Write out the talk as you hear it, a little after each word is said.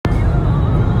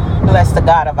Bless the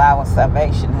God of our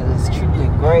salvation, who is truly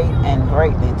great and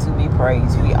greatly to be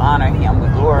praised. We honor him. We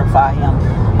glorify him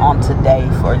on today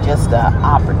for just the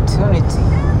opportunity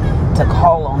to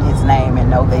call on his name and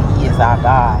know that he is our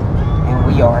God and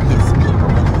we are his people.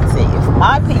 And he said, if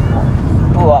my people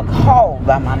who are called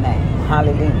by my name,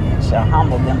 hallelujah, shall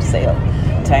humble themselves,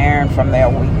 turn from their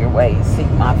wicked ways, seek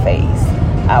my face,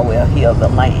 I will heal the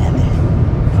land.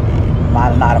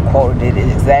 Might not have quoted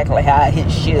it exactly how it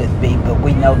should be, but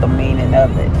we know the meaning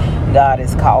of it. God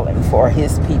is calling for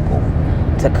his people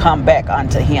to come back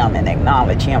unto him and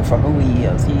acknowledge him for who he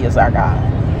is. He is our God,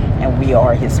 and we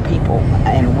are his people.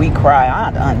 And we cry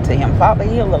out unto him, Father,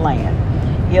 heal the land.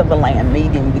 Heal the land,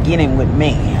 beginning with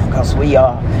me, because we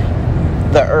are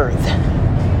the earth.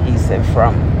 He said,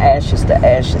 from ashes to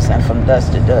ashes and from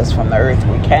dust to dust. From the earth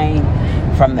we came,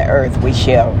 from the earth we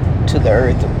shall, to the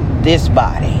earth this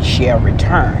body shall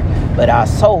return, but our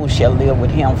soul shall live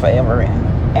with him forever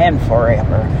and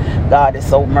forever. God is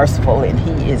so merciful, and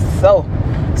he is so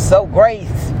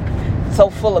grace, so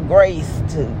full of grace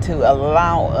to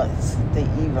allow us to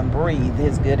even breathe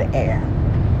his good air.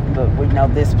 But we know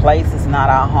this place is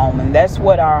not our home, and that's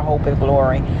what our hope and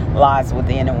glory lies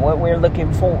within, and what we're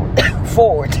looking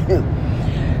forward to.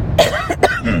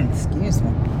 Excuse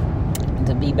me,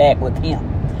 to be back with him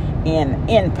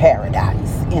in paradise.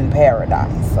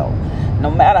 So no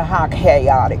matter how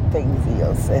chaotic things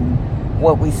is and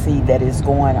what we see that is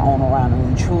going on around us,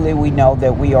 and truly we know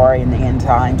that we are in the end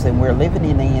times and we're living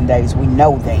in the end days. We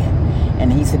know that,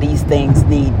 and he said these things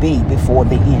need be before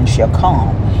the end shall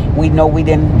come. We know we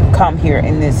didn't come here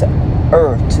in this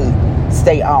earth to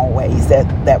stay always.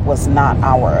 That was not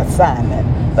our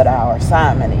assignment, but our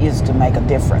assignment is to make a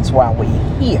difference while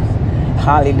we're here.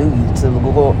 Hallelujah, to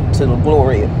the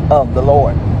glory of the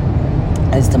Lord,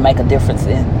 is to make a difference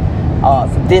in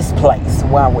this place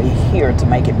while we're here, to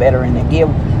make it better and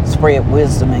to spread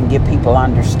wisdom and give people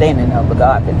understanding of the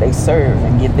God that they serve,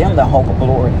 and give them the hope of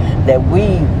glory that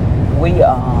we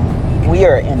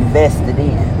are invested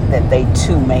in, that they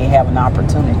too may have an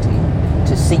opportunity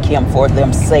to seek him for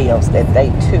themselves, that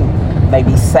they too may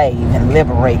be saved and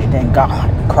liberated in God,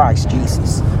 Christ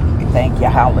Jesus. Thank you,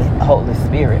 Holy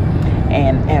Spirit.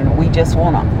 And we just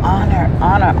want to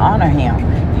honor him,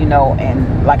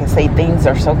 and like I say, things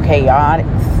are so chaotic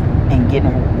and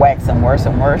getting waxing worse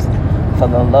and worse. For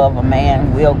the love of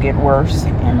man will get worse,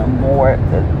 and the more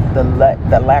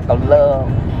the lack of love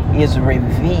is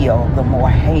revealed, the more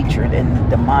hatred and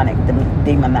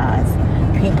demonized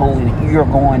people you're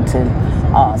going to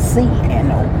see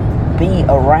and be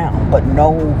around. But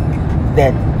know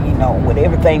that, with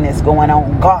everything that's going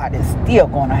on, God is still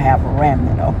going to have a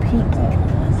remnant of people,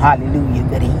 hallelujah,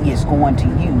 that he is going to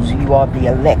use. You are the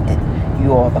elected,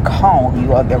 you are the called,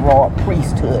 you are the royal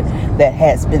priesthood that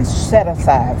has been set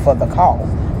aside for the call,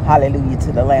 hallelujah,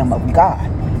 to the Lamb of God.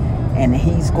 And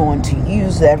he's going to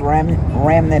use that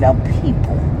remnant of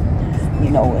people,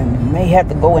 and may have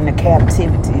to go into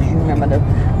captivity. You remember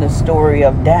the story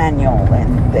of Daniel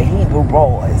and the Hebrew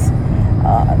boys.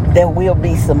 There will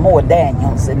be some more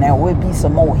Daniels, and there will be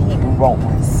some more Hebrew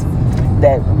boys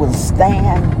that will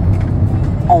stand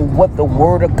on what the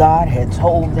Word of God had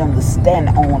told them to stand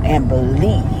on and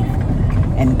believe.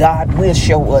 And God will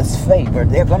show us favor.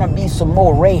 There are going to be some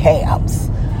more Rahabs,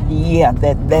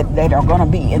 that are going to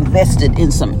be invested in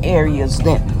some areas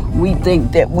that we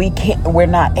think that we're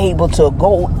not able to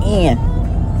go in,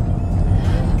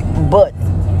 but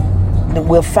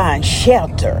we'll find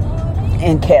shelter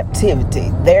in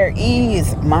captivity. There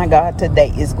is, my God,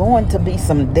 today is going to be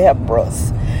some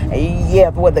Deborahs,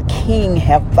 where the king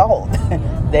have thought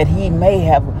that he may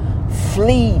have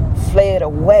fled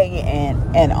away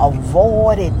and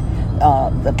avoided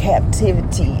the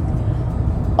captivity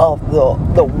of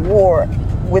the war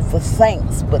with the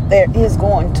saints. But there is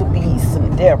going to be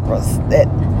some Deborahs that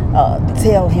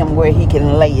tell him where he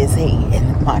can lay his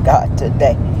head, my God,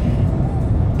 today,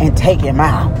 and take him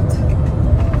out.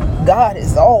 God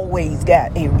has always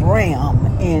got a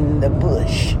ram in the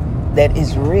bush that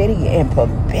is ready and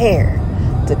prepared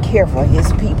to care for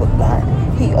his people. God,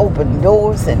 he opened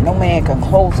doors that no man can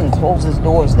close, and closes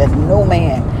doors that no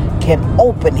man can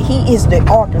open. He is the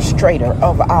orchestrator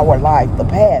of our life, the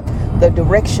path, the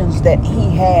directions that he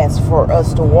has for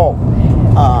us to walk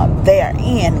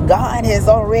therein. God has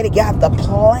already got the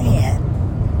plan.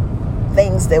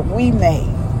 Things that we may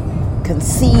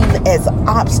conceive as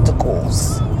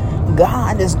obstacles,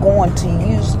 God is going to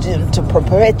use them to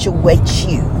perpetuate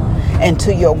you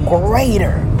into your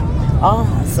greater.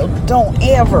 So don't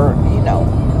ever,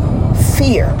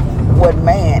 fear what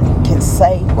man can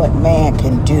say, what man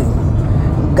can do.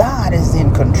 God is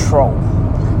in control.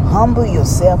 Humble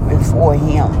yourself before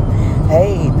him.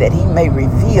 Hey, that he may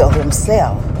reveal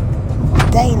himself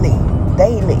daily,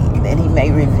 that he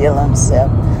may reveal himself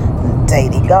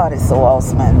daily. God is so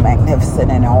awesome and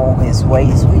magnificent in all his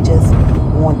ways. We just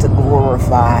want to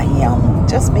glorify him,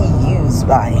 just be used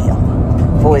by him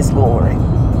for his glory,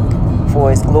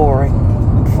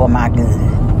 for my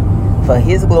good, for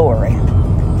his glory,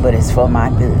 but it's for my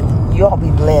good. You all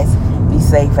be blessed, be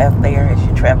safe out there as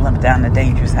you're traveling down the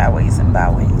dangerous highways and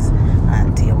byways.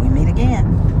 Until we meet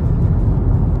again.